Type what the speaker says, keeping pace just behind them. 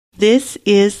This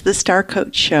is the Star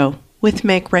Coach Show with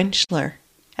Meg Rentschler,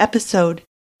 episode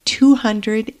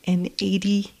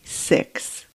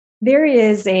 286. There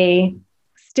is a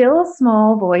still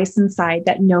small voice inside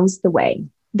that knows the way,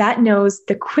 that knows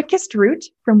the quickest route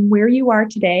from where you are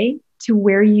today to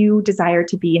where you desire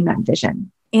to be in that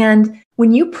vision. And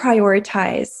when you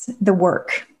prioritize the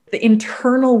work, the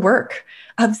internal work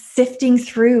of sifting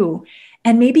through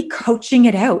and maybe coaching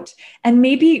it out and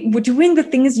maybe doing the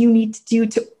things you need to do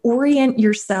to orient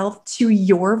yourself to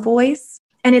your voice,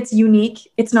 and it's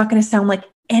unique, it's not going to sound like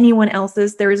anyone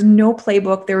else's. There is no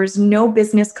playbook. There is no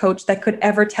business coach that could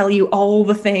ever tell you all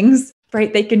the things,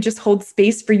 right? They can just hold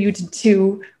space for you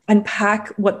to unpack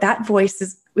what that voice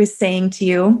is saying to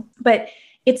you. But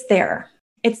it's there.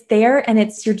 It's there, and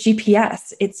it's your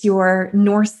GPS. It's your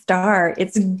North Star.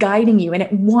 It's guiding you, and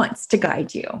it wants to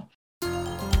guide you.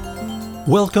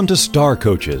 Welcome to Star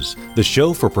Coaches, the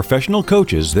show for professional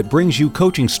coaches that brings you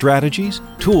coaching strategies,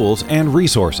 tools, and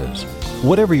resources.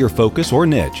 Whatever your focus or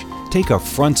niche, take a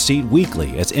front seat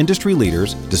weekly as industry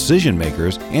leaders, decision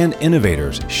makers, and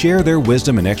innovators share their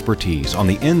wisdom and expertise on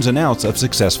the ins and outs of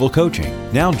successful coaching.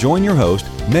 Now join your host,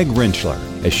 Meg Rentschler,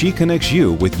 as she connects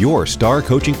you with your star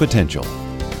coaching potential.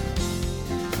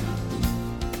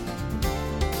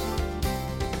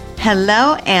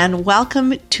 Hello and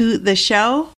welcome to the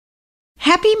show.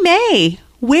 Happy May!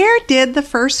 Where did the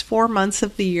first 4 months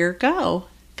of the year go?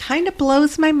 Kind of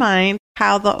blows my mind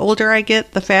how the older I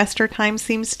get, the faster time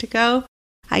seems to go.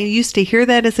 I used to hear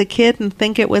that as a kid and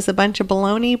think it was a bunch of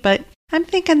baloney, but I'm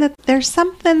thinking that there's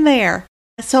something there.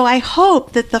 So I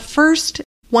hope that the first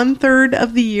 1/3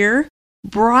 of the year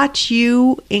brought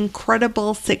you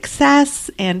incredible success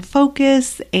and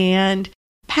focus and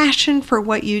passion for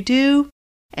what you do,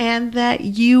 and that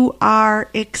you are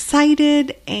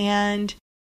excited and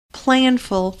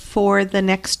planful for the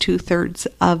next 2/3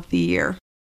 of the year.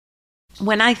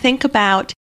 When I think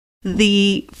about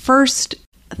the first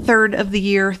third of the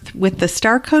year with the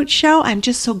Star Coach Show, I'm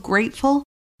just so grateful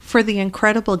for the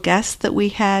incredible guests that we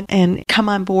had and come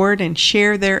on board and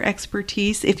share their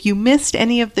expertise. If you missed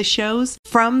any of the shows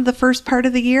from the first part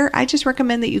of the year, I just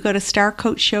recommend that you go to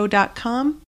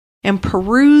starcoachshow.com and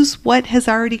peruse what has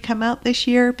already come out this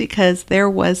year, because there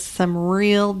was some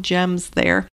real gems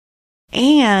there.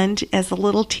 And as a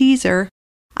little teaser,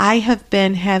 I have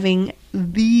been having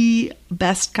the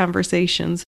best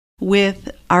conversations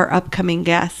with our upcoming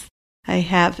guests. I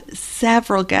have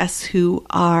several guests who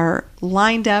are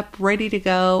lined up, ready to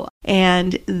go,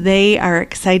 and they are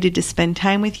excited to spend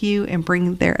time with you and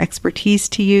bring their expertise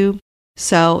to you.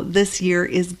 So this year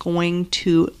is going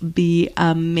to be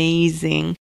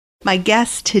amazing. My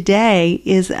guest today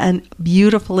is a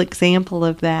beautiful example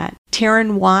of that.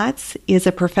 Taryn Watts is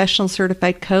a professional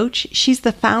certified coach. She's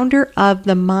the founder of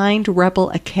the Mind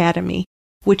Rebel Academy,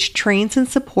 which trains and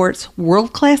supports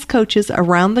world-class coaches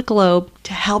around the globe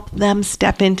to help them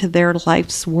step into their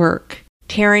life's work.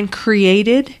 Taryn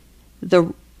created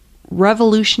the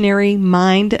revolutionary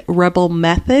Mind Rebel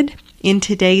method. In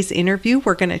today's interview,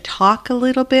 we're going to talk a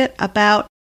little bit about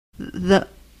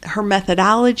her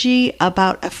methodology,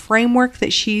 about a framework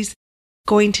that she's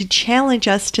going to challenge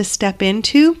us to step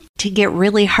into to get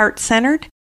really heart-centered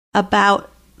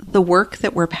about the work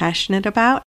that we're passionate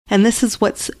about. And this is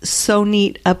what's so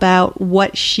neat about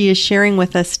what she is sharing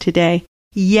with us today.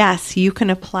 Yes, you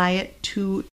can apply it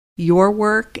to your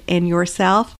work and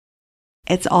yourself.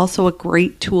 It's also a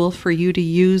great tool for you to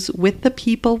use with the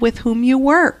people with whom you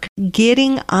work.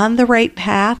 Getting on the right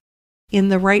path in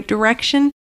the right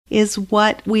direction is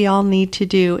what we all need to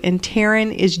do. And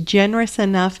Taryn is generous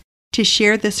enough to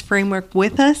share this framework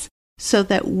with us so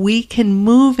that we can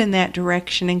move in that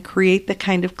direction and create the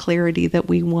kind of clarity that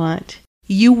we want.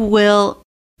 You will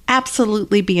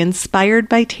absolutely be inspired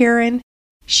by Taryn.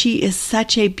 She is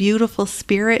such a beautiful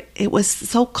spirit. It was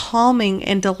so calming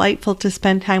and delightful to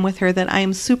spend time with her that I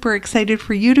am super excited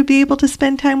for you to be able to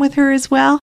spend time with her as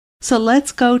well. So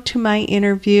let's go to my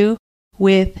interview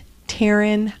with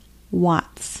Taryn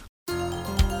Watts.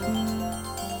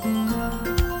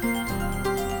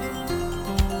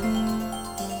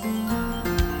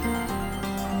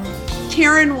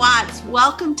 Taryn Watts,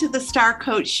 welcome to the Star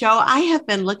Coach Show. I have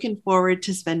been looking forward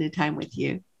to spending time with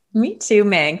you. Me too,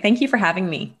 Meg. Thank you for having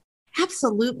me.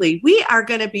 Absolutely. We are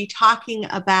going to be talking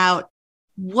about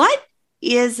what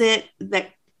is it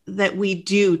that we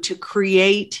do to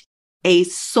create a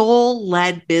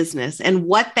soul-led business, and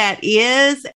what that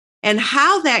is, and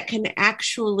how that can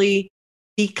actually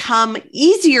become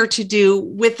easier to do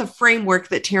with the framework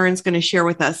that Taryn's going to share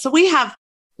with us. So we have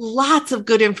lots of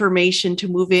good information to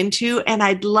move into, and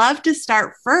I'd love to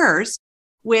start first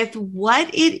with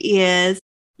what it is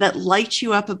that lights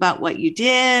you up about what you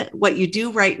did, what you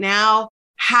do right now,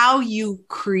 how you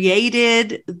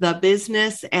created the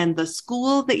business and the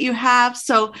school that you have.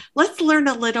 So let's learn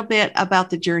a little bit about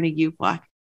the journey you've walked.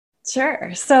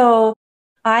 Sure. So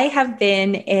I have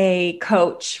been a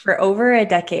coach for over a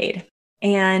decade.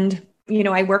 And,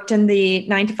 I worked in the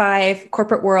 9-to-5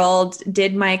 corporate world,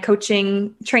 did my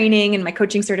coaching training and my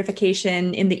coaching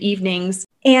certification in the evenings.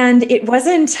 And it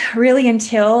wasn't really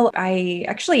until I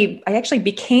actually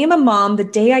became a mom the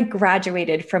day I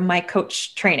graduated from my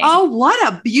coach training. Oh,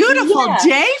 what a beautiful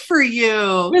day for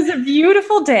you. It was a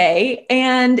beautiful day.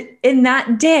 And in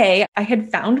that day, I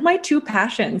had found my two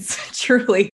passions,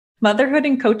 truly, motherhood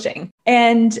and coaching.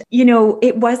 And,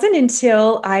 it wasn't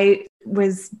until I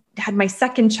had my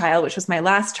second child, which was my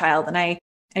last child, and I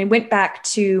went back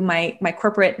to my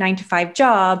corporate 9-to-5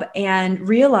 job and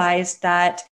realized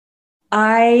that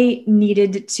I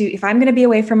needed to, if I'm going to be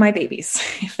away from my babies,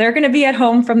 if they're going to be at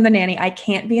home from the nanny, I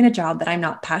can't be in a job that I'm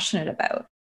not passionate about.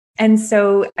 And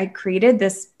so I created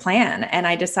this plan and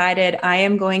I decided I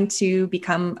am going to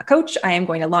become a coach. I am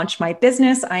going to launch my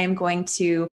business. I want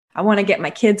to get my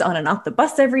kids on and off the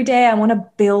bus every day. I want to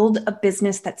build a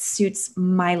business that suits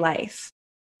my life.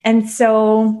 And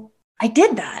so I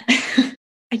did that.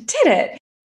 I did it.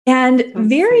 And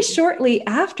very shortly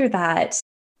after that,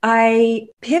 I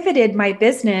pivoted my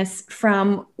business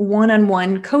from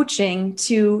one-on-one coaching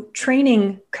to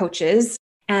training coaches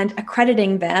and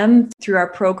accrediting them through our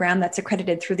program that's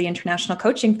accredited through the International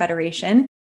Coaching Federation.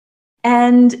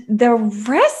 And the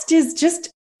rest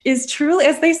is truly,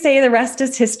 as they say, the rest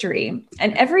is history.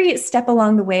 And every step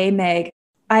along the way, Meg,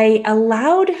 I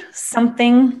allowed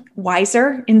something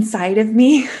wiser inside of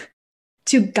me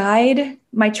to guide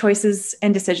my choices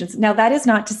and decisions. Now, that is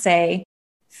not to say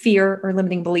fear or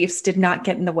limiting beliefs did not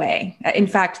get in the way. In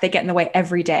fact, they get in the way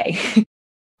every day.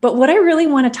 But what I really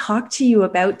want to talk to you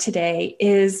about today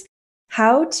is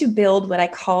how to build what I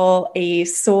call a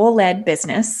soul-led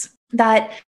business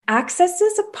that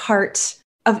accesses a part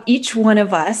of each one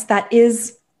of us that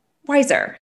is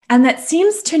wiser and that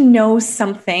seems to know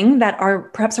something that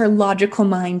perhaps our logical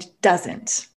mind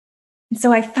doesn't. And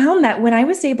so I found that when I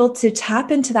was able to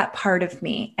tap into that part of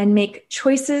me and make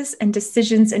choices and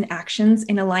decisions and actions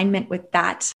in alignment with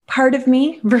that part of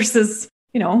me versus,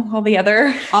 all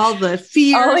the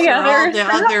fears, all the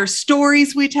other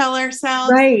stories we tell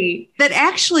ourselves, right? That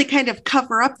actually kind of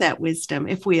cover up that wisdom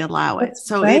if we allow it.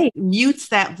 So it mutes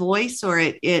that voice, or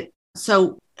it.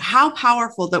 So how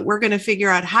powerful that we're going to figure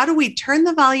out how do we turn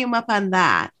the volume up on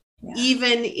that,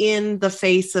 even in the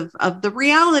face of the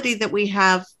reality that we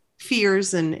have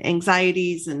fears and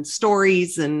anxieties and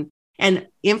stories and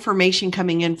information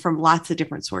coming in from lots of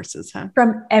different sources, huh?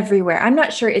 From everywhere. I'm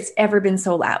not sure it's ever been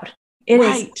so loud. It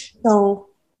is so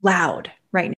loud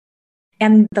right now.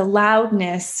 And the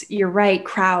loudness, you're right,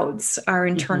 crowds our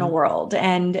internal world.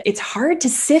 And it's hard to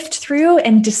sift through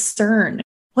and discern.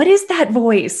 What is that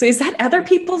voice? Is that other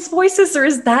people's voices, or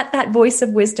is that voice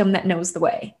of wisdom that knows the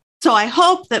way? So I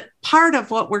hope that part of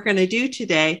what we're going to do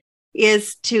today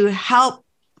is to help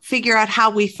figure out how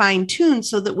we fine tune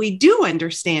so that we do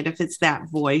understand if it's that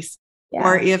voice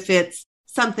or if it's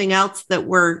something else that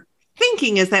we're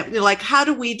thinking is that, like, how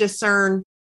do we discern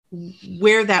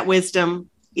where that wisdom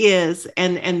is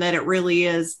and that it really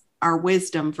is our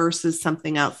wisdom versus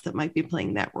something else that might be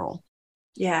playing that role?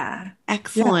 Yeah.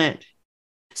 Excellent. Yeah.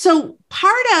 So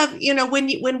part of,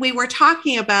 when we were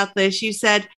talking about this, you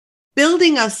said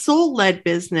building a soul-led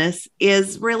business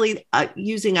is really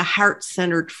using a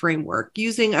heart-centered framework,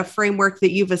 using a framework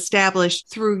that you've established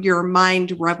through your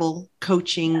Mind Rebel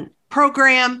coaching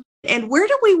program. And where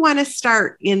do we want to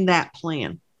start in that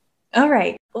plan? All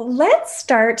right. Let's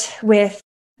start with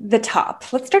the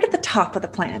top. Let's start at the top of the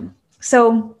plan.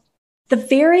 So the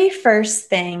very first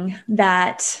thing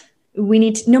that we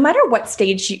need to, no matter what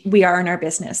stage we are in our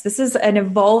business, this is an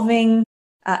evolving,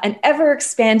 an ever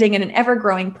expanding and an ever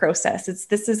growing process.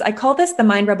 I call this the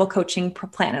Mind Rebel coaching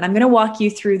plan. And I'm going to walk you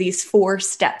through these 4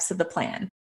 steps of the plan.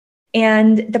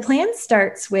 And the plan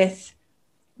starts with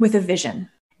a vision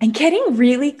and getting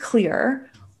really clear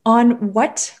on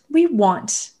what we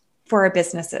want for our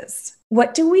businesses.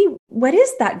 What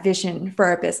is that vision for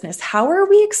our business? How are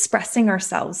we expressing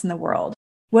ourselves in the world?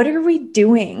 What are we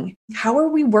doing? How are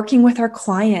we working with our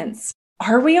clients?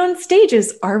 Are we on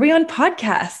stages? Are we on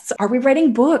podcasts? Are we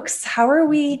writing books?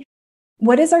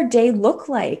 What does our day look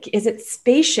like? Is it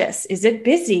spacious? Is it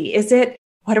busy?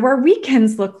 What do our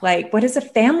weekends look like? What does a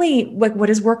family, what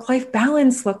does work-life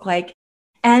balance look like?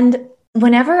 And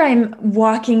whenever I'm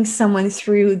walking someone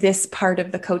through this part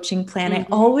of the coaching plan, I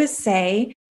always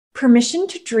say, permission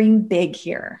to dream big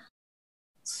here.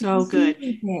 So good.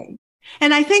 Big.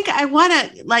 And I think I want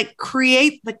to like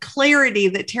create the clarity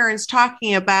that Taryn's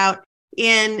talking about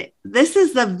in this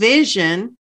is the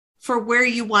vision for where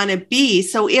you want to be.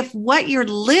 So if what you're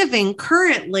living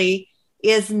currently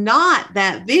is not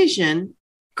that vision,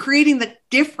 creating the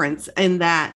difference in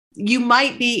that. You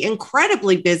might be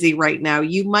incredibly busy right now.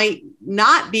 You might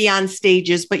not be on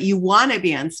stages, but you want to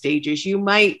be on stages. You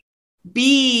might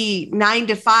be 9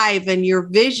 to 5 and your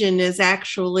vision is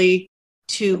actually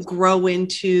to grow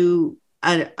into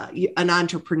an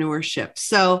entrepreneurship.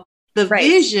 So the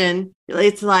vision,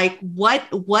 it's like,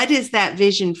 what is that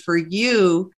vision for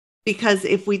you? Because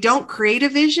if we don't create a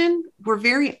vision,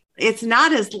 it's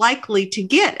not as likely to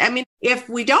get. I mean, if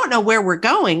we don't know where we're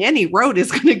going, any road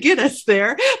is going to get us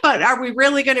there. But are we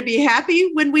really going to be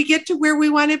happy when we get to where we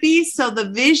want to be? So the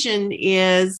vision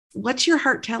is, what's your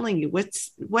heart telling you?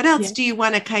 What else do you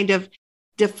want to kind of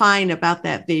define about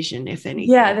that vision, if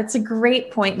anything? Yeah, that's a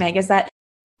great point, Meg, is that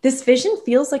this vision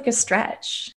feels like a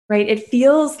stretch, right? It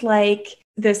feels like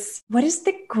what is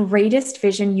the greatest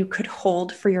vision you could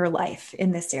hold for your life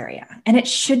in this area? And it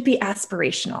should be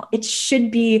aspirational. It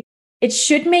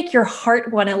should make your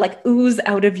heart want to like ooze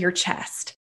out of your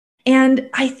chest. And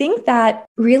I think that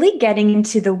really getting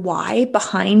into the why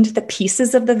behind the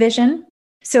pieces of the vision.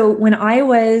 So when I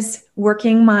was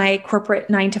working my corporate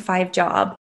 9-to-5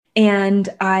 job, and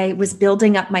I was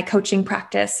building up my coaching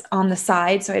practice on the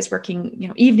side. So I was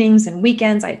working, evenings and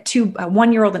weekends. I had a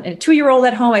 1-year-old and a 2-year-old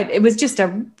at home. It was just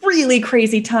a really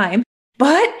crazy time,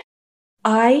 but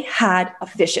I had a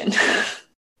vision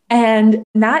and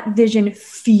that vision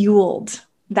fueled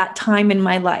that time in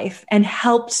my life and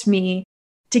helped me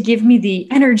to give me the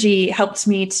energy, helped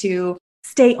me to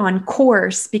stay on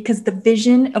course because the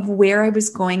vision of where I was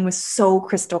going was so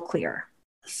crystal clear.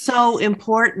 So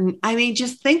important. I mean,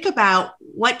 just think about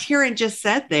what Taryn just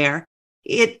said there.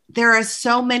 There are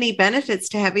so many benefits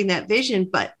to having that vision,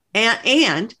 but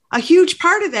and a huge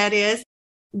part of that is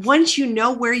once you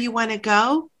know where you want to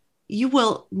go, you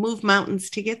will move mountains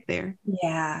to get there.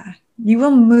 Yeah, you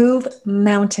will move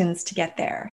mountains to get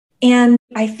there. And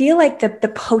I feel like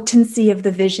the potency of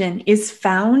the vision is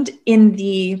found in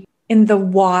the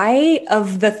why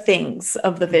of the things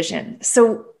of the vision.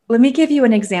 So let me give you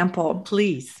an example.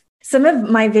 Please. Some of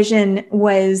my vision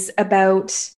was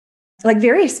about like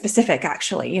very specific,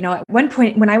 actually. At one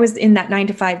point when I was in that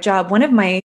 9-to-5 job, one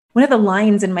of the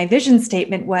lines in my vision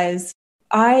statement was,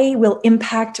 I will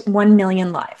impact 1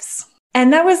 million lives.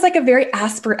 And that was like a very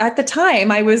at the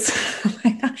time, I was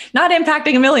not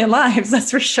impacting 1 million lives,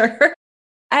 that's for sure.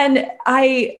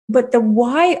 But the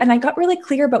why, and I got really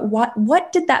clear about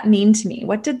what did that mean to me?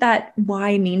 What did that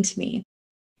why mean to me?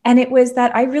 And it was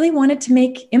that I really wanted to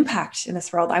make impact in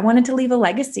this world. I wanted to leave a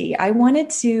legacy. I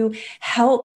wanted to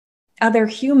help other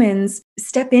humans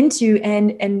step into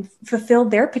and fulfill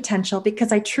their potential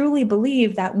because I truly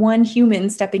believe that one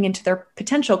human stepping into their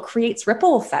potential creates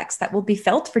ripple effects that will be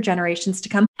felt for generations to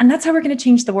come. And that's how we're going to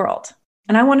change the world.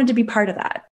 And I wanted to be part of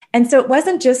that. And so it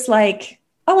wasn't just like,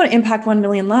 I want to impact 1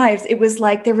 million lives. It was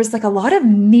like, there was like a lot of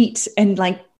meat and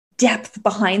like depth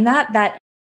behind that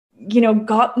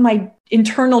got my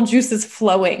internal juices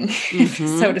flowing,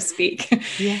 so to speak,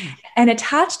 and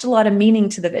attached a lot of meaning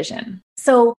to the vision.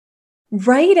 So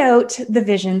write out the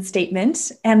vision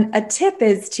statement. And a tip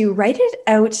is to write it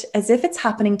out as if it's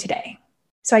happening today.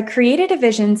 So I created a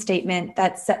vision statement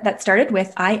that started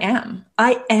with, I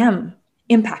am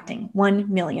impacting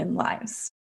 1 million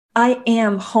lives. I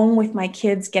am home with my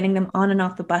kids, getting them on and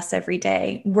off the bus every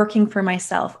day, working for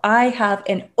myself. I have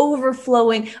an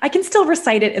overflowing, I can still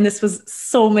recite it, and this was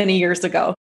so many years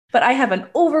ago, but I have an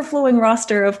overflowing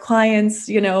roster of clients,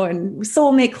 and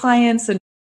soulmate clients. And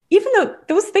even though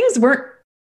those things weren't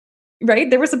right,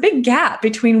 there was a big gap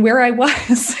between where I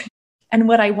was and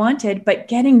what I wanted, but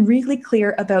getting really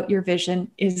clear about your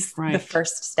vision is the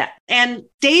first step. And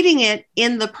stating it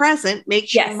in the present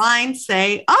makes your mind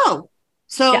say, oh,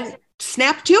 so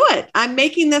snap to it. I'm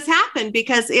making this happen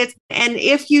because and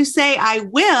if you say I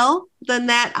will, then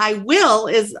that I will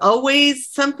is always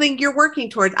something you're working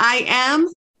towards. I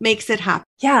am makes it happen.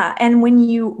 Yeah. And when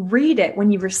you read it,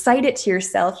 when you recite it to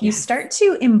yourself, you start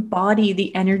to embody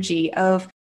the energy of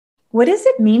what does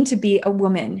it mean to be a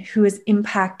woman who is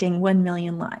impacting 1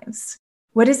 million lives?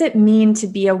 What does it mean to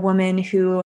be a woman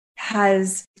who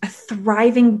has a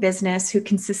thriving business, who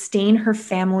can sustain her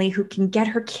family, who can get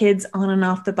her kids on and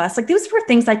off the bus? Like those were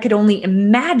things I could only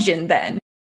imagine then.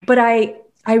 But I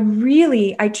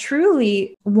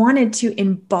truly wanted to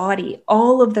embody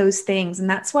all of those things. And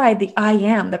that's why the I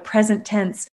am, the present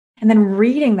tense, and then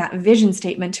reading that vision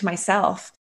statement to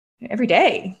myself every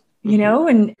day,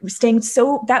 and staying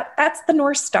that's the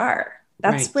North Star.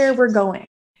 That's where we're going.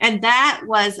 And that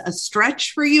was a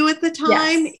stretch for you at the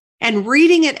time. Yes. And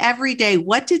reading it every day,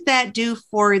 what did that do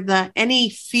for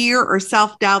any fear or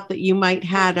self-doubt that you might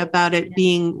had about it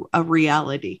being a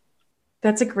reality?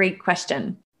 That's a great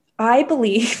question. I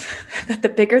believe that the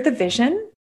bigger the vision,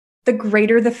 the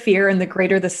greater the fear and the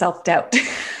greater the self-doubt.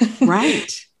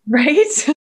 Right. Right.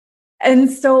 And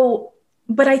so,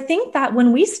 but I think that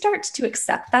when we start to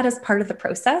accept that as part of the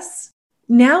process,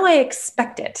 now I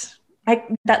expect it.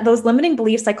 That those limiting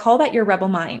beliefs, I call that your rebel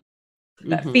mind.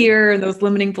 That fear and those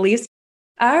limiting beliefs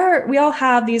we all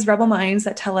have these rebel minds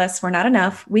that tell us we're not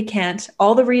enough, we can't,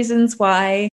 all the reasons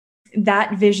why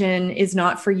that vision is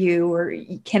not for you or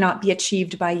cannot be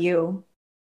achieved by you.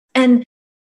 And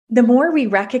the more we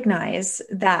recognize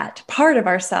that part of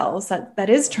ourselves that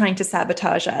is trying to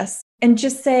sabotage us and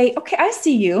just say, okay, I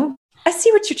see you. I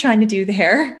see what you're trying to do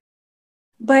there.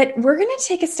 But we're going to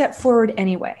take a step forward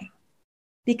anyway,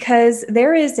 because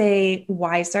there is a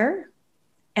wiser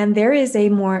and there is a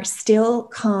more still,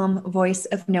 calm voice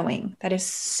of knowing that is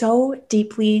so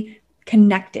deeply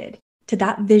connected to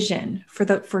that vision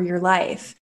for your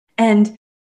life. And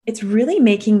it's really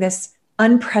making this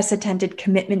unprecedented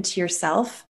commitment to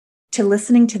yourself, to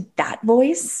listening to that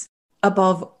voice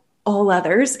above all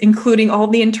others, including all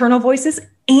the internal voices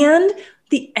and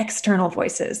the external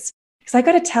voices. Because I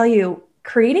got to tell you,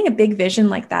 creating a big vision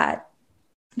like that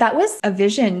was a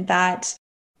vision that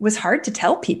was hard to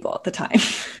tell people at the time,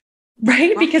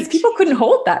 right? Because people couldn't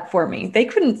hold that for me.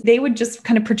 They would just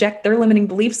kind of project their limiting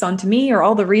beliefs onto me or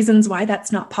all the reasons why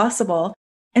that's not possible.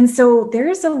 And so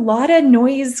there's a lot of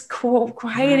noise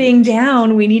quieting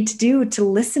down we need to do to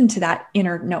listen to that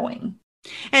inner knowing.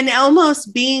 And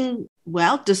almost being,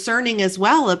 discerning as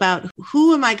well about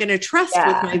who am I going to trust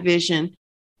with my vision?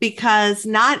 Because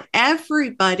not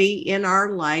everybody in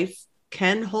our life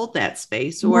can hold that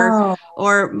space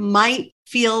or might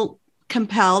feel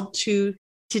compelled to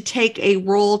take a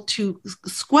role to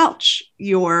squelch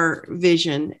your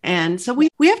vision. And so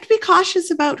we have to be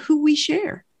cautious about who we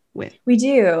share with. We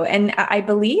do. And I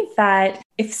believe that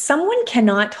if someone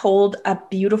cannot hold a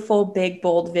beautiful, big,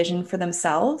 bold vision for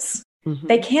themselves,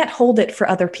 they can't hold it for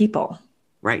other people.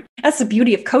 Right. That's the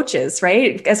beauty of coaches,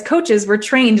 right? As coaches, we're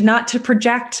trained not to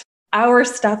project our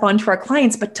stuff onto our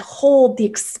clients, but to hold the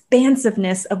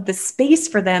expansiveness of the space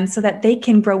for them so that they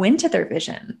can grow into their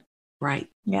vision. Right.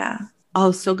 Yeah.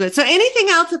 Oh, so good. So anything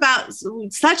else about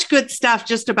such good stuff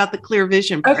just about the clear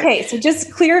vision part? Okay. So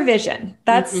just clear vision.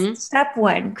 That's step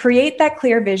one. Create that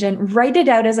clear vision. Write it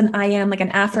out as an I am, like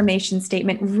an affirmation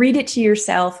statement. Read it to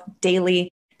yourself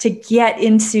daily to get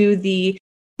into the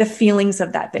feelings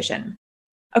of that vision.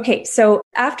 Okay. So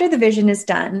after the vision is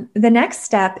done, the next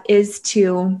step is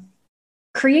to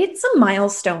create some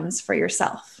milestones for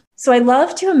yourself. So I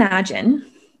love to imagine,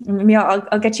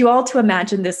 I'll get you all to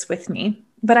imagine this with me,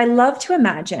 but I love to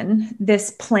imagine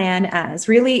this plan as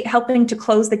really helping to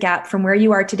close the gap from where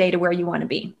you are today to where you want to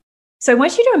be. So I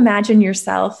want you to imagine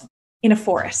yourself in a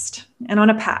forest and on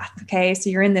a path. Okay. So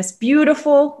you're in this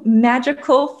beautiful,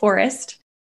 magical forest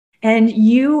and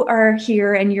you are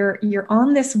here and you're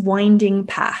on this winding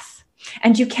path.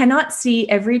 And you cannot see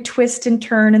every twist and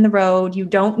turn in the road. You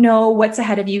don't know what's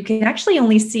ahead of you. You can actually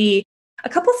only see a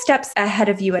couple steps ahead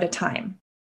of you at a time.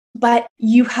 But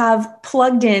you have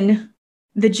plugged in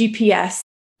the GPS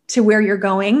to where you're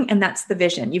going, and that's the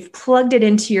vision. You've plugged it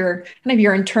into your kind of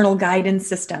your internal guidance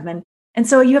system. And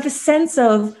so you have a sense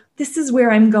of, this is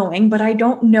where I'm going, but I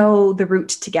don't know the route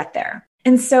to get there.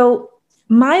 And so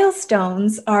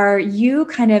milestones are you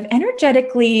kind of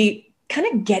energetically kind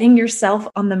of getting yourself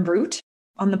on the route,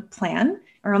 on the plan,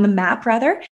 or on the map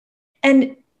rather,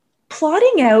 and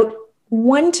plotting out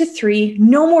 1 to 3,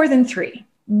 no more than 3,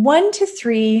 1 to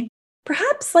 3,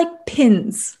 perhaps like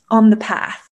pins on the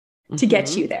path to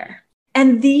get you there.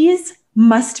 And these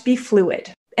must be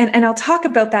fluid. And I'll talk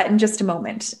about that in just a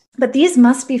moment. But these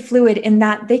must be fluid in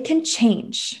that they can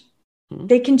change.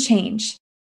 They can change.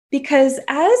 Because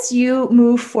as you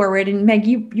move forward, and Meg,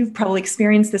 you've probably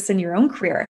experienced this in your own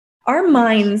career, our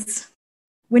minds,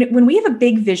 when we have a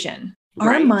big vision,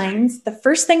 our minds, the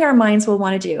first thing our minds will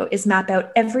want to do is map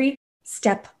out every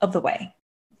step of the way.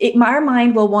 Our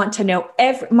mind will want to know,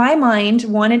 my mind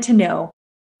wanted to know,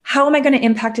 how am I going to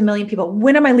impact 1 million people?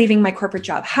 When am I leaving my corporate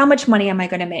job? How much money am I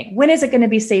going to make? When is it going to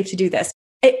be safe to do this?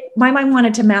 My mind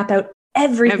wanted to map out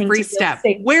everything. Every step.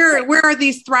 Where are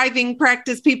these thriving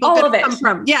practice people going to come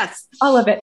from? Yes. All of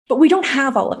it. But we don't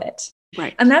have all of it.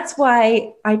 Right. And that's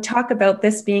why I talk about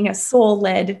this being a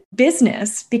soul-led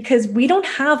business, because we don't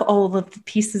have all of the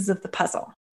pieces of the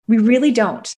puzzle. We really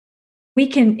don't. We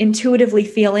can intuitively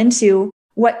feel into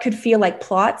what could feel like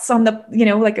plots on the,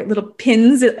 like little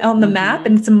pins on the map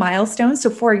and some milestones. So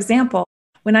for example,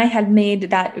 when I had made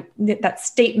that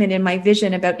statement in my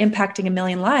vision about impacting 1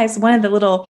 million lives, one of the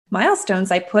little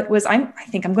milestones I put was, I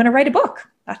think I'm going to write a book.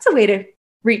 That's a way to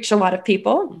reach a lot of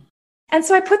people. And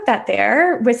so I put that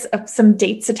there with some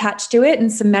dates attached to it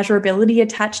and some measurability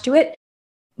attached to it,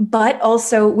 but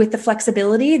also with the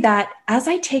flexibility that as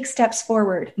I take steps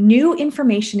forward, new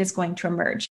information is going to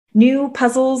emerge. New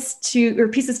pieces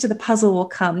to the puzzle will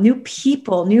come, new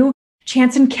people, new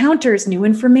chance encounters, new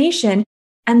information.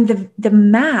 And the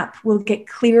map will get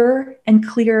clearer and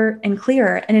clearer and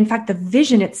clearer. And in fact, the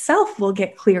vision itself will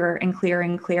get clearer and clearer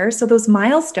and clearer. So those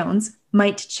milestones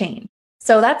might change.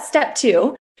 So that's step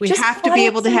 2. We have to be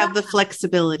able to have the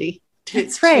flexibility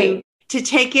That's right. to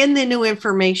take in the new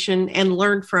information and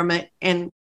learn from it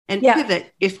and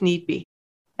pivot if need be.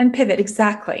 And pivot,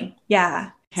 exactly.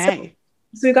 Yeah. Okay.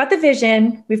 So we've got the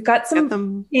vision, we've got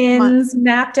some pins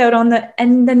mapped out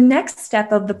and the next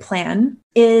step of the plan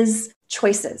is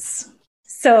choices.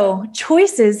 So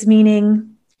choices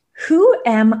meaning, who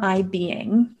am I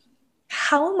being?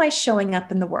 How am I showing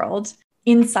up in the world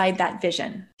inside that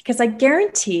vision? Because I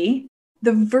guarantee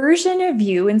the version of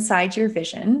you inside your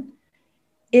vision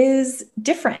is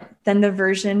different than the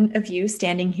version of you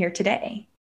standing here today.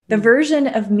 The version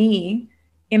of me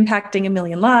impacting 1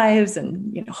 million lives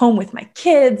and home with my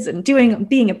kids and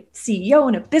being a CEO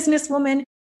and a businesswoman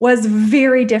was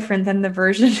very different than the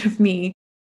version of me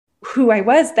who I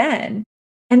was then.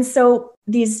 And so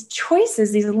these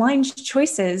choices, these aligned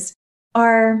choices,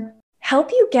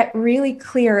 help you get really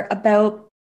clear about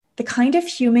the kind of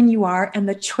human you are and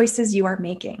the choices you are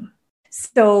making.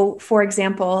 So, for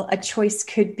example, a choice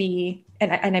could be,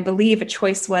 and I believe a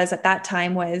choice was at that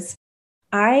time was,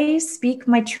 I speak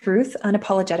my truth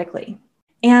unapologetically.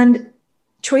 And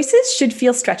choices should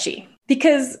feel stretchy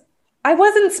because I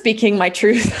wasn't speaking my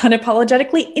truth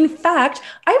unapologetically. In fact,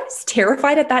 I was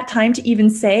terrified at that time to even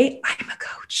say, I'm a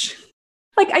coach.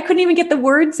 Like I couldn't even get the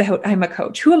words out, I'm a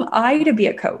coach. Who am I to be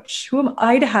a coach? Who am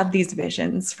I to have these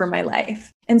visions for my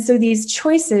life? And so these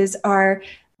choices are,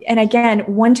 and again,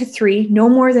 1 to 3, no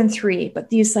more than 3, but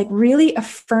these like really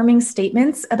affirming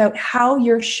statements about how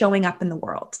you're showing up in the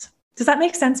world. Does that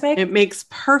make sense, Meg? It makes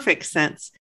perfect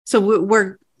sense. So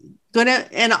we're going to,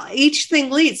 and each thing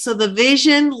leads. So the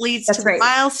vision leads to the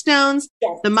milestones,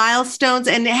 the milestones,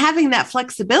 and having that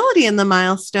flexibility in the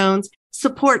milestones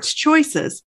supports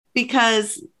choices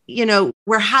because,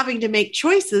 we're having to make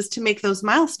choices to make those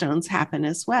milestones happen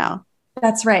as well.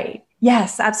 That's right.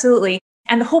 Yes, absolutely.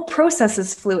 And the whole process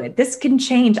is fluid. This can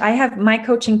change. I have my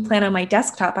coaching plan on my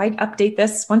desktop. I update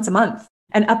this once a month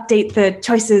and update the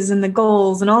choices and the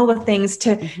goals and all the things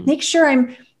to make sure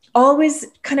I'm always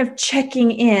kind of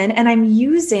checking in.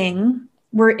 And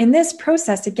we're in this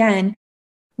process again,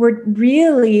 we're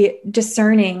really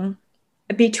discerning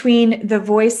between the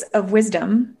voice of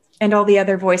wisdom and all the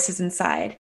other voices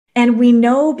inside. And we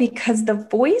know because the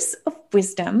voice of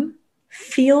wisdom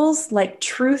feels like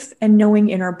truth and knowing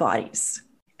in our bodies.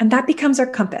 And that becomes our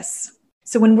compass.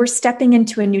 So when we're stepping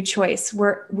into a new choice,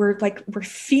 we're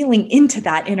feeling into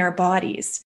that in our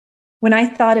bodies. When I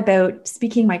thought about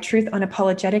speaking my truth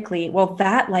unapologetically, well,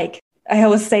 that I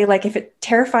always say, if it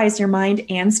terrifies your mind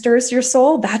and stirs your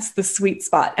soul, that's the sweet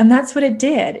spot. And that's what it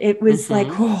did. It was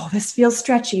oh, this feels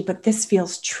stretchy, but this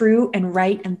feels true and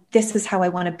right. And this is how I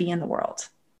want to be in the world.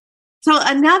 So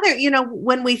another,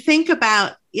 when we think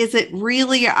about, is it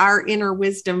really our inner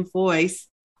wisdom voice?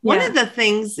 One of the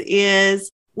things is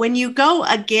when you go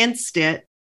against it,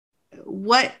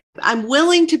 what I'm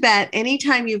willing to bet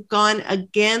anytime you've gone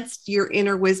against your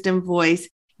inner wisdom voice,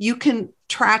 you can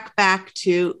track back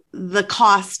to the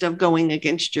cost of going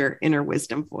against your inner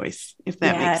wisdom voice, if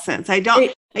that makes sense. I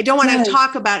don't want to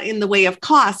talk about in the way of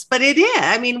cost, but it is.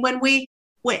 I mean,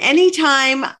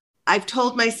 anytime I've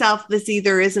told myself this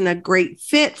either isn't a great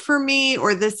fit for me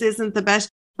or this isn't the best,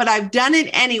 but I've done it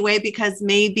anyway because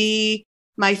maybe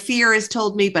my fear has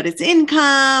told me, but it's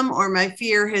income, or my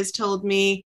fear has told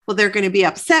me, well, they're going to be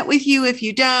upset with you if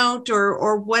you don't,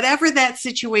 or whatever that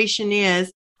situation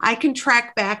is, I can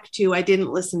track back to, I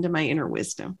didn't listen to my inner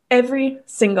wisdom. Every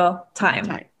single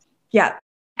time. Yeah.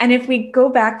 And if we go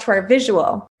back to our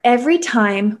visual, every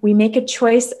time we make a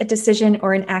choice, a decision,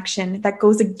 or an action that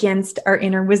goes against our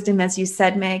inner wisdom, as you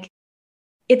said, Meg,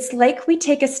 it's like we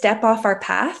take a step off our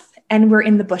path and we're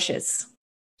in the bushes.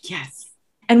 Yes.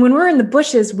 And when we're in the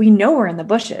bushes, we know we're in the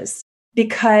bushes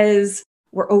because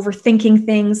we're overthinking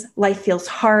things. Life feels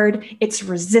hard. It's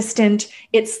resistant.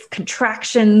 It's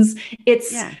contractions.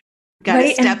 It's Got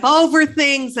to step over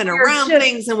things and around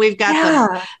things. And we've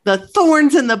got the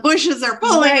thorns and the bushes are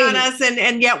pulling on us.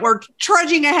 And yet we're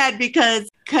trudging ahead because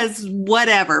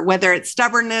whatever, whether it's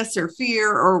stubbornness or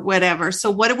fear or whatever.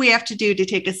 So what do we have to do to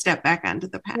take a step back onto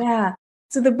the path? Yeah.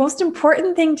 So the most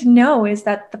important thing to know is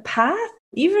that the path,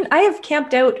 even I have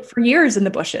camped out for years in the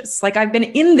bushes. Like I've been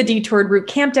in the detoured route,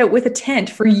 camped out with a tent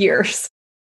for years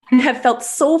and have felt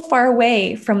so far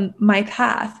away from my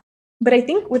path. But I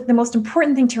think the most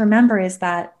important thing to remember is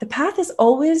that the path is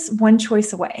always one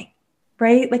choice away,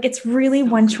 right? Like it's really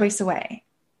one choice away.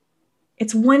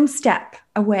 It's one step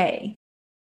away.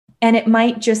 And it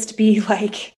might just be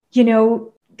like,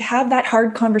 have that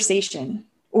hard conversation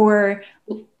or,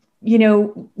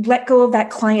 let go of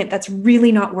that client that's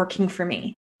really not working for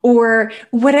me or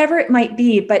whatever it might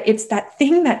be. But it's that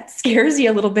thing that scares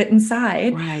you a little bit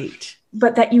inside, right?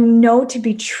 But that to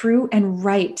be true and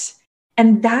right.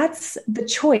 And that's the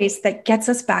choice that gets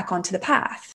us back onto the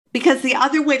path. Because the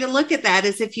other way to look at that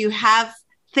is if you have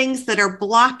things that are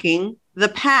blocking the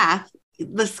path,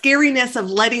 the scariness of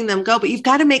letting them go, but you've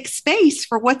got to make space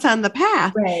for what's on the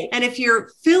path. Right. And if you're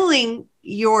filling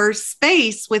your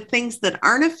space with things that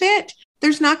aren't a fit,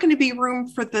 there's not going to be room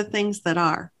for the things that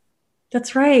are.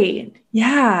 That's right.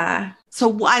 Yeah.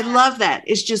 So I love that.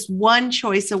 It's just one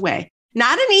choice away.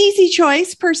 Not an easy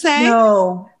choice per se.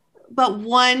 No. But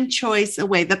one choice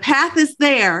away. The path is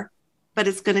there, but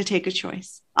it's going to take a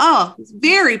choice. Oh, it's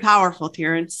very powerful,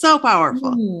 Taryn. So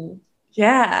powerful.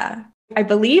 Yeah. I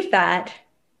believe that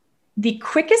the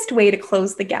quickest way to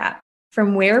close the gap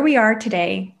from where we are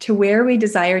today to where we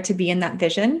desire to be in that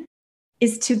vision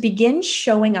is to begin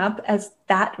showing up as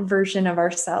that version of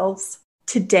ourselves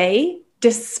today,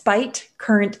 despite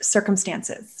current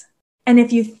circumstances. And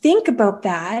if you think about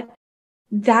that,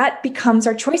 that becomes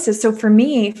our choices. So for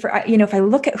me, if I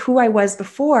look at who I was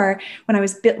before, when I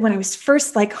was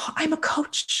first like, oh, I'm a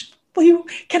coach.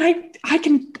 I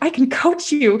can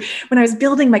coach you. When I was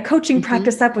building my coaching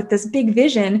practice up with this big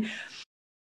vision,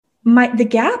 the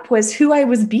gap was who I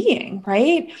was being,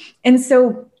 right? And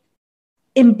so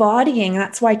embodying,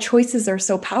 that's why choices are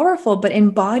so powerful, but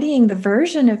embodying the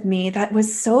version of me that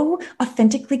was so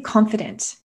authentically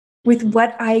confident with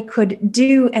what I could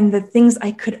do and the things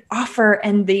I could offer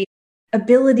and the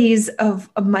abilities of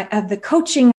the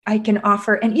coaching I can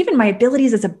offer, and even my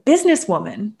abilities as a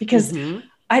businesswoman, because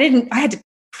I had to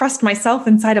trust myself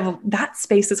inside of that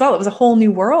space as well. It was a whole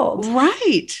new world.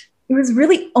 Right. It was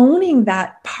really owning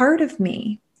that part of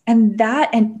me and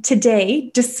today,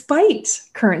 despite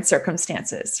current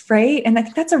circumstances, right? And I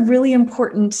think that's a really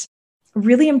important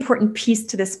piece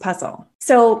to this puzzle.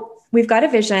 So we've got a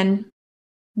vision.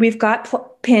 We've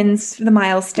got pins, the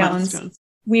milestones.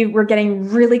 We're getting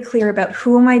really clear about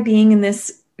who am I being in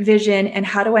this vision and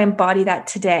how do I embody that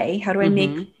today? How do I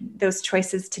make those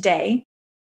choices today?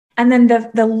 And then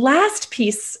the last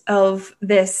piece of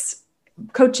this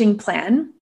coaching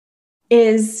plan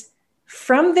is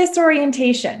from this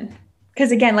orientation,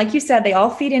 because again, like you said, they all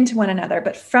feed into one another,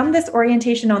 but from this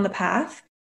orientation on the path,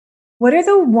 what are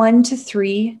the 1 to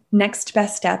 3 next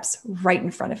best steps right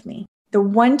in front of me? The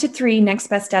 1 to 3 next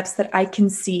best steps that I can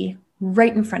see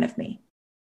right in front of me.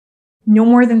 No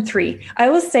more than 3. I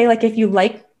will say, like, if you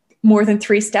like more than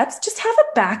 3 steps, just have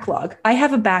a backlog. I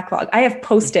have a backlog. I have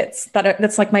Post-its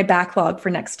that's like my backlog for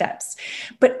next steps,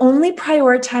 but only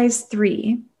prioritize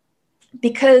 3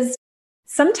 because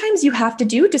sometimes you have to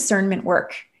do discernment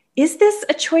work. Is this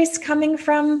a choice coming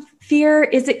from fear?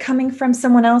 Is it coming from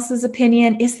someone else's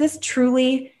opinion? Is this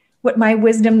truly what my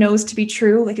wisdom knows to be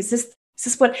true? Like, is this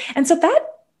what? And so that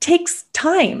takes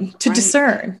time to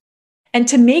discern and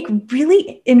to make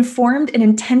really informed and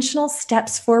intentional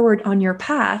steps forward on your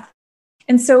path.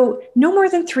 And so no more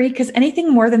than 3, because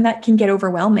anything more than that can get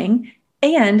overwhelming.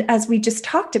 And as we just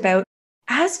talked about,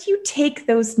 as you take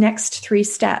those next 3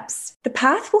 steps, the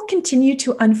path will continue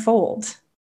to unfold.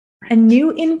 And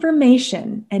new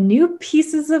information and new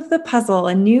pieces of the puzzle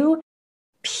and new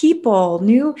people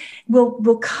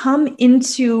will come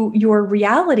into your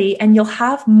reality, and you'll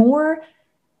have more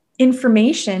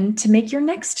information to make your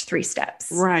next 3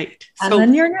 steps. Right. And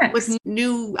then your next. With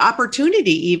new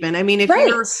opportunity even. I mean, if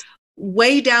you're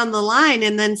way down the line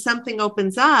and then something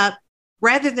opens up,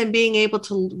 rather than being able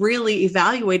to really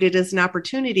evaluate it as an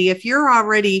opportunity, if you're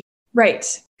already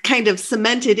kind of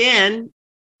cemented in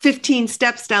 15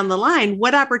 steps down the line,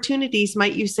 what opportunities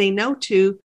might you say no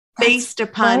to based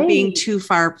upon being too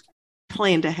far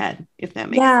planned ahead, if that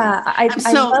makes sense?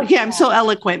 I'm so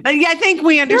eloquent, but I think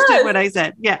we understood what I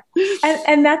said. Yeah.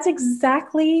 And that's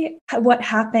exactly what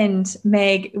happened,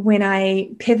 Meg, when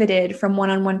I pivoted from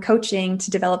one-on-one coaching to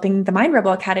developing the Mind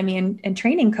Rebel Academy and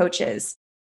training coaches.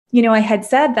 I had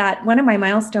said that one of my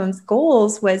milestones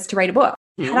goals was to write a book.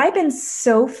 Had I been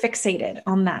so fixated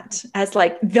on that as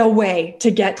like the way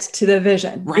to get to the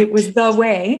vision, it was the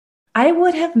way, I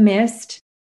would have missed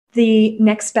the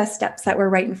next best steps that were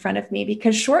right in front of me.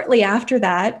 Because shortly after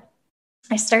that,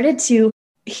 I started to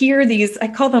hear these, I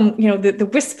call them, the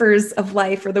whispers of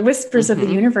life or the whispers of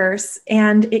the universe.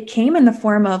 And it came in the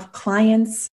form of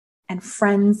clients and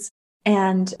friends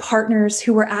and partners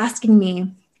who were asking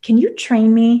me, can you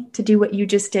train me to do what you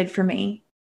just did for me?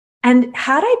 And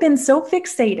had I been so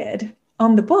fixated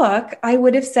on the book, I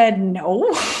would have said,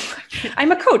 no,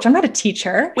 I'm a coach. I'm not a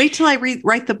teacher. Wait till I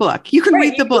write the book. You can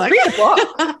read the book. Read the book.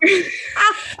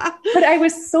 But I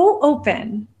was so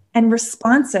open and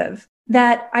responsive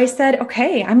that I said,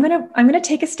 okay, I'm going to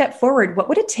take a step forward. What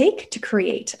would it take to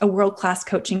create a world-class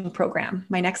coaching program?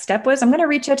 My next step was I'm going to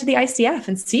reach out to the ICF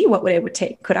and see what it would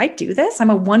take. Could I do this? I'm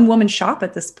a one-woman shop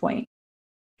at this point.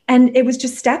 And it was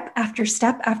just step after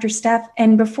step after step.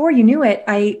 And before you knew it,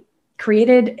 I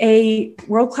created a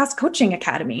world-class coaching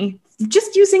academy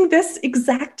just using this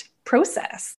exact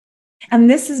process. And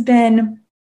this has been,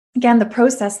 again, the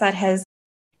process that has,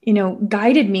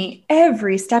 guided me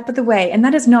every step of the way. And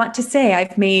that is not to say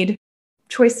I've made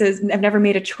choices. I've never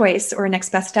made a choice or a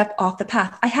next best step off the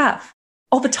path. I have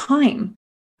all the time.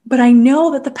 But I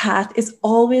know that the path is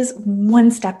always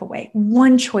one step away,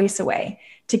 one choice away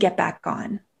to get back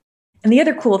on. And the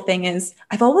other cool thing is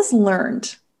I've always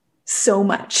learned so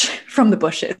much from the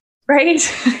bushes, right?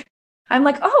 I'm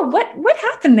like, oh, what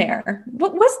happened there?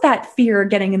 What was that fear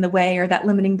getting in the way or that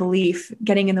limiting belief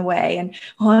getting in the way? And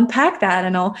I'll unpack that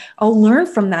and I'll learn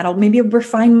from that. I'll maybe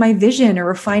refine my vision or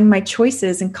refine my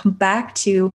choices and come back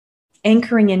to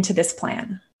anchoring into this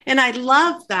plan. And I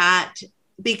love that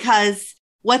because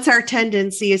what's our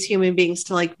tendency as human beings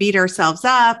to like beat ourselves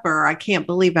up or I can't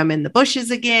believe I'm in the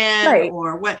bushes again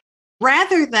or what,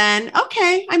 rather than,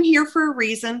 okay, I'm here for a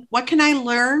reason. What can I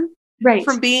learn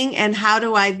from being and how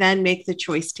do I then make the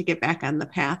choice to get back on the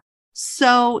path?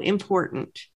 So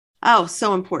important. Oh,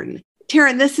 so important.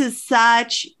 Taryn, this is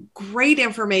such great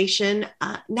information,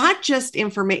 not just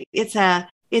information.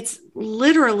 It's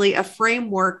literally a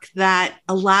framework that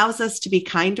allows us to be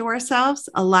kind to ourselves,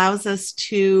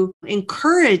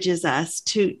 encourages us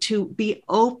to be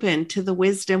open to the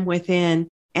wisdom within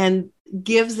and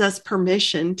gives us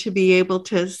permission to be able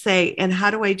to say, and how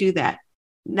do I do that?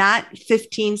 Not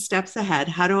 15 steps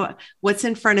ahead. What's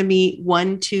in front of me?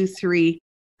 1, 2, 3.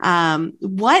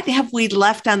 What have we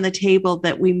left on the table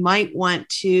that we might want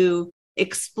to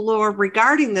explore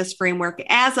regarding this framework,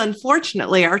 as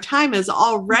unfortunately our time is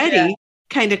already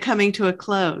kind of coming to a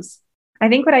close? I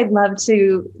think what I'd love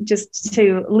to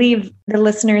leave the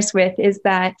listeners with is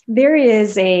that there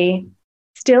is a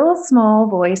still small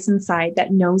voice inside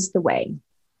that knows the way,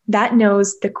 that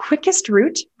knows the quickest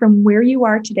route from where you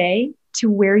are today to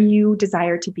where you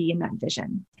desire to be in that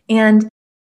vision. And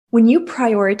when you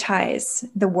prioritize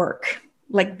the work,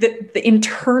 like the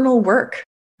internal work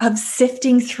of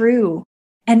sifting through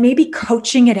and maybe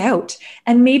coaching it out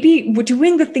and maybe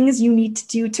doing the things you need to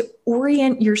do to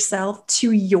orient yourself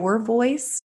to your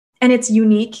voice, and it's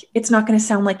unique, it's not going to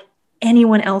sound like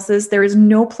anyone else's. There is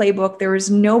no playbook. There is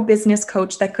no business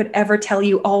coach that could ever tell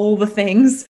you all the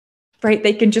things, right?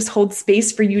 They can just hold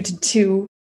space for you to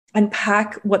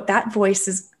unpack what that voice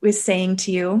is saying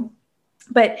to you.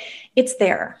 But it's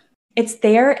there. It's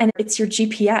there and it's your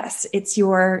GPS. It's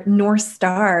your North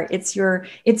Star. It's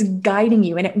guiding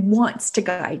you and it wants to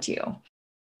guide you.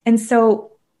 And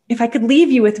so if I could leave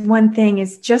you with one thing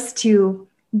is just to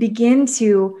begin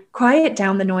to quiet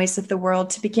down the noise of the world,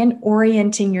 to begin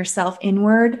orienting yourself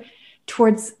inward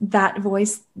towards that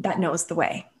voice that knows the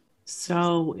way.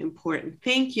 So important.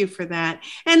 Thank you for that.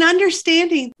 And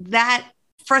understanding that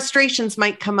frustrations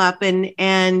might come up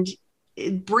and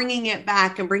bringing it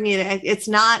back and it's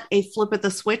not a flip of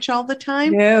the switch all the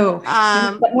time. No,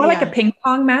 more like a ping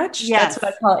pong match. Yes. That's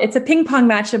what I call it. It's a ping pong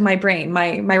match of my brain.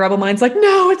 My rebel mind's like,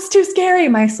 no, it's too scary.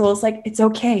 My soul's like, it's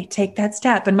okay. Take that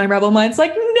step. And my rebel mind's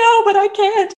like, no, but I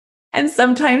can't. And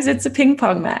sometimes it's a ping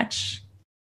pong match.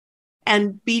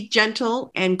 And be gentle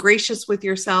and gracious with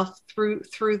yourself through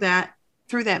that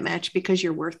match because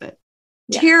you're worth it.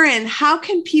 Yeah. Taryn, how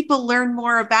can people learn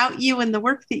more about you and the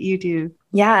work that you do?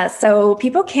 Yeah, so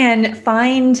people can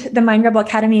find the Mind Rebel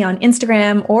Academy on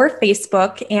Instagram or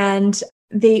Facebook, and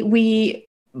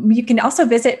you can also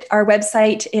visit our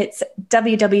website. It's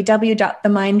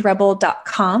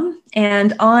www.themindrebel.com.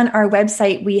 And on our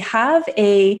website, we have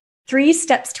a 3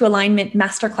 Steps to Alignment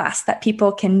masterclass that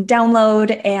people can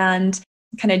download and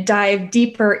kind of dive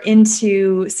deeper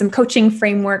into some coaching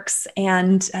frameworks.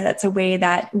 And that's a way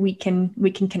that we can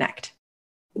connect.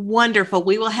 Wonderful.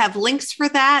 We will have links for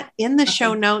that in the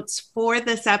show notes for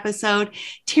this episode.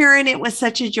 Taryn, it was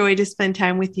such a joy to spend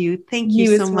time with you. Thank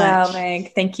you so much. You as well,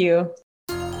 Meg. Thank you.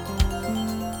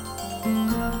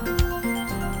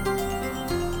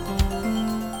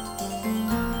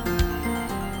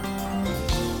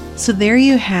 So there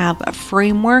you have a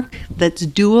framework that's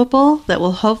doable, that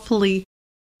will hopefully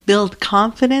build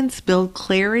confidence, build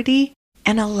clarity,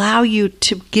 and allow you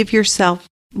to give yourself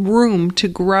room to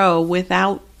grow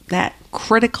without that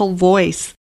critical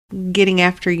voice getting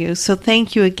after you. So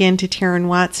thank you again to Taryn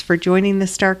Watts for joining the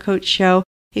Star Coach Show.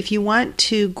 If you want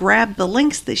to grab the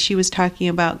links that she was talking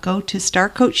about, go to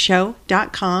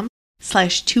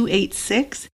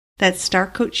starcoachshow.com/286. That's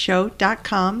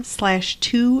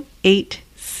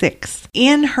starcoachshow.com/286.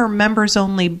 In her members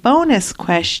only bonus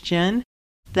question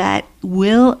that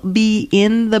will be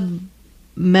in the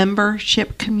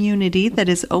membership community that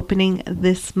is opening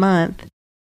this month,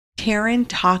 Taryn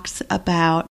talks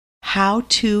about how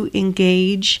to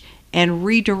engage and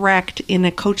redirect in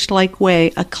a coach-like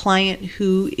way a client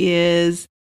who is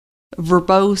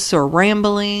verbose or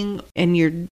rambling and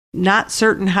you're not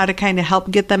certain how to kind of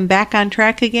help get them back on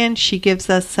track again. She gives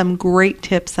us some great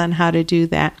tips on how to do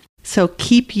that. So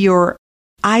keep your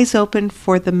eyes open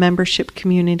for the membership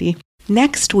community.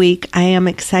 Next week, I am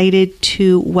excited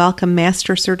to welcome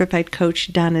Master Certified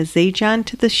Coach Donna Zajan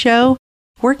to the show.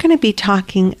 We're going to be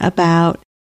talking about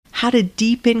how to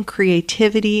deepen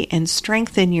creativity and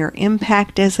strengthen your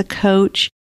impact as a coach,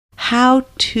 how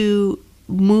to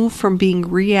move from being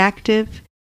reactive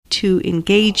to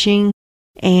engaging,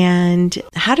 and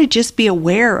how to just be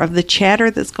aware of the chatter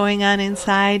that's going on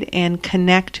inside and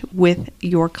connect with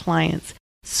your clients.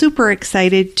 Super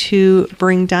excited to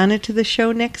bring Donna to the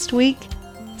show next week.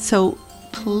 So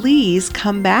please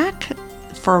come back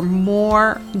for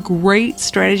more great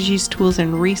strategies, tools,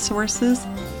 and resources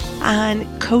on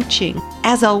coaching.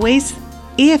 As always,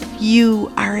 if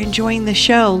you are enjoying the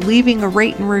show, leaving a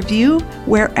rate and review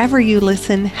wherever you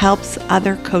listen helps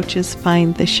other coaches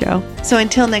find the show. So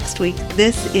until next week,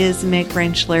 this is Meg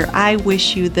Rentschler. I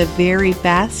wish you the very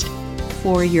best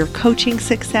for your coaching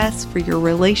success, for your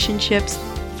relationships,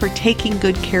 for taking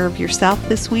good care of yourself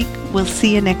this week. We'll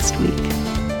see you next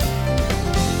week.